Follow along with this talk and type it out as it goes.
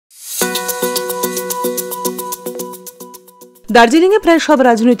দার্জিলিংয়ে প্রায় সব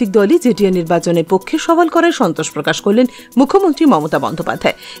রাজনৈতিক দলই জেটিএ নির্বাচনের পক্ষে সওয়াল করায় সন্তোষ প্রকাশ করলেন মুখ্যমন্ত্রী মমতা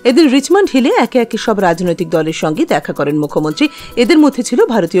বন্দ্যোপাধ্যায়। এদিন রিচমন্ড হিলে একে একে সব রাজনৈতিক দলের সঙ্গে দেখা করেন মুখ্যমন্ত্রী। এদের মধ্যে ছিল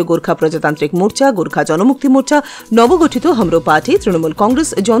ভারতীয় গোর্খা প্রজাতান্ত্রিক মোর্চা, গোর্খা জনমুক্তি মোর্চা, নবগঠিত হামরো পার্টি, তৃণমূল কংগ্রেস,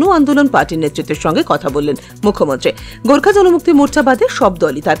 জন আন্দোলন পার্টির নেতৃত্বের সঙ্গে কথা বললেন মুখ্যমন্ত্রী। গোর্খা জনমুক্তি মোর্চা বাদে সব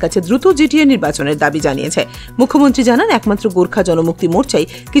দলই তার কাছে দ্রুত জেটিএ নির্বাচনের দাবি জানিয়েছে। মুখ্যমন্ত্রী জানান, একমাত্র গোর্খা জনমুক্তি মোর্চাই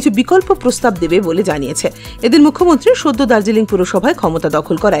কিছু বিকল্প প্রস্তাব দেবে বলে জানিয়েছে। এদিন মুখ্যমন্ত্রী সদ্য দার্জিলিং পুরসভায় ক্ষমতা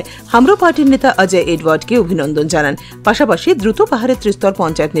দখল করায় হামরো পার্টির নেতা অজয় এডওয়ার্ডকে অভিনন্দন জানান। পাশাপাশি দ্রুত পাহাড়ে ত্রিস্তর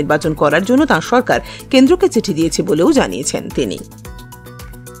পঞ্চায়েত নির্বাচন করার জন্য তাঁর সরকার কেন্দ্রকে চিঠি দিয়েছে বলেও জানিয়েছেন তিনি।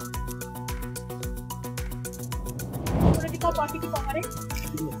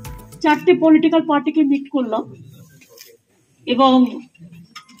 চারটে পলিটিক্যাল পার্টিকে মিট করলাম এবং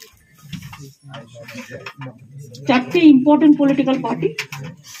চারটে ইম্পর্টেন্ট পলিটিক্যাল পার্টি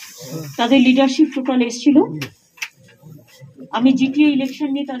তাদের লিডারশিপ টোটাল এসেছিল। আমি জিটিএ ইলেকশন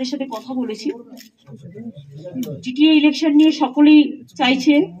নিয়ে তাদের সাথে কথা বলেছি। জিটিএ ইলেকশন নিয়ে সকলেই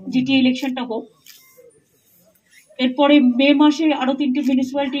চাইছে জিটিএ ইলেকশনটা হোক। এরপরে মে মাসে আরো 3টে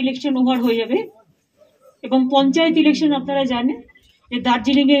মিউনিসিপ্যালিটি ইলেকশন ওভার হয়ে যাবে এবং পঞ্চায়েত ইলেকশন আপনারা জানেন যে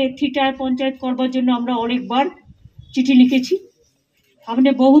दार्जिलिंग এ 3 टायर पंचायत करवार জন্য আমরা অনেকবার চিঠি লিখেছি।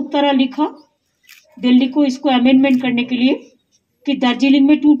 हमने बहुत तरह लिखा दिल्ली को इसको अमेंडमेंट करने के लिए कि दार्जिलिंग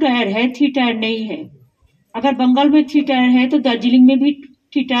में 2 टायर है, 3 टायर नहीं है। अगर बंगाल में 3 टायर है तो दार्जिलिंग में भी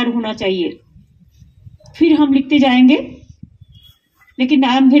 3 टायर होना चाहिए। फिर हम लिखते जाएंगे। लेकिन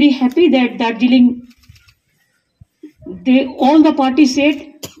I am very happy that Darjeeling they all the parties said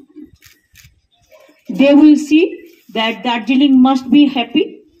they will see that Darjeeling must be happy,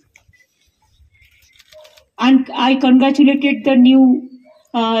 and I congratulated the new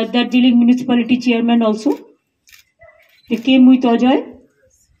Darjeeling municipality chairman also. They came with Ajay,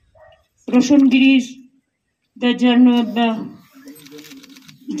 Roshan Giri's, the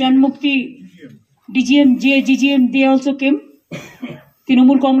Janmukti GGM, they also came.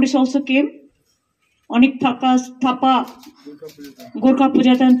 Trinamool Congress also came. Onik Thapa, Gorkha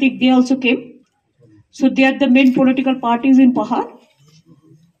Prajatantrik, they also came. So they are the main political parties in Pahar,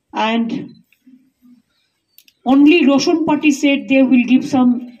 and only Roshan party said they will give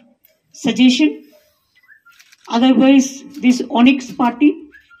some suggestion. Otherwise, this Onyx party,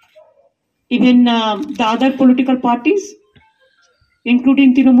 even the other political parties, including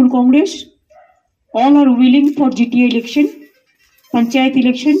Trinamool Congress, all are willing for GTA election, Panchayat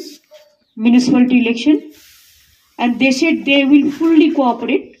election, municipality election, and they said they will fully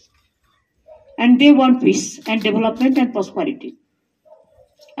cooperate. And they want peace and development and prosperity.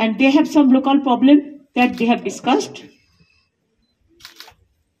 And they have some local problem that they have discussed.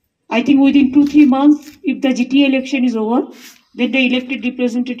 I think within 2-3 months, if the GTA election is over, then the elected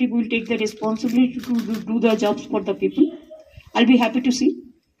representative will take the responsibility to do the jobs for the people. I'll be happy to see.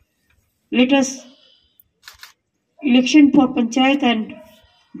 Let us election for Panchayat and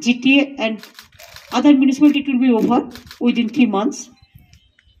GTA and other municipality will be over within 3 months.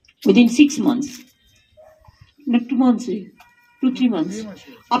 Within 6 months, not 2 months, 2-3 months,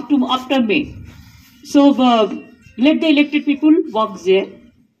 up to after May. So let the elected people work there.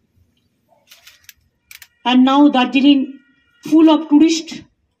 And now Darjeeling full of tourists.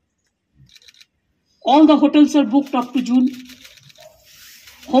 All the hotels are booked up to June.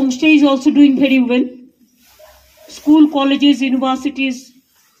 Homestay is also doing very well. School, colleges, universities,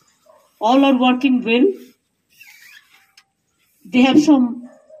 all are working well. They have some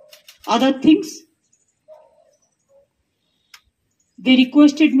other things. They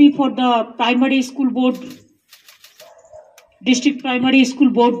requested me for the primary school board, district primary school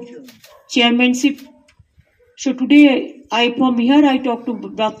board chairmanship. So today, from here I talked to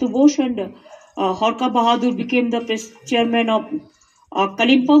Dr. Bosch, and Horka Bahadur became the chairman of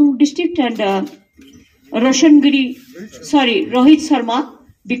Kalimpong district, and Rohit Sharma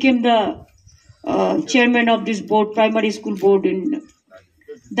became the chairman of this board, primary school board in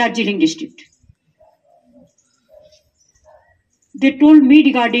Darjeeling district. They told me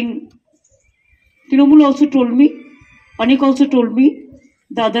regarding Trinamool also told me, Anik also told me,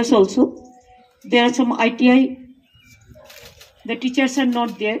 the others also. There are some ITI, the teachers are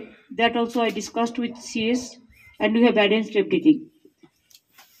not there. That also I discussed with CS, and we have arranged everything.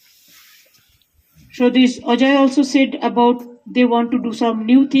 So this Ajay also said about they want to do some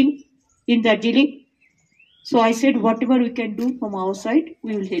new thing in Darjeeling. So I said, whatever we can do from our side,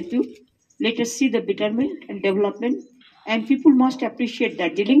 we will help you. Let us see the betterment and development. And people must appreciate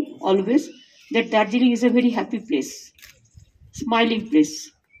Darjeeling always, that Darjeeling is a very happy place, smiling place.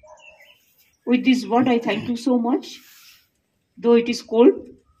 With this word, I thank you so much. Though it is cold,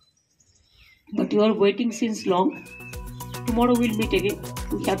 but you are waiting since long to tomorrow we'll meet again.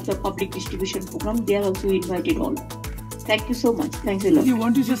 We have the public distribution program. They are also invited all. Thank you so much. Thanks a lot. You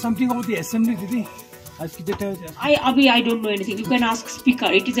want to say something about the assembly, Didi? I don't know anything. You can ask speaker.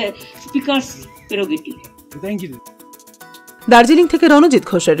 It is a speaker's prerogative. Thank you. Darjeeling থেকে রণজিৎ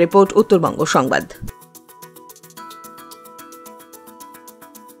ঘোষের report, Uttarbanga সংবাদ।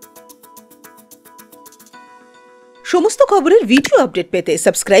 সমস্ত খবরের video update পেতে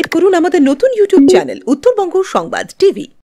subscribe করুন আমাদের নতুন YouTube channel Uttarbanga সংবাদ টিভি।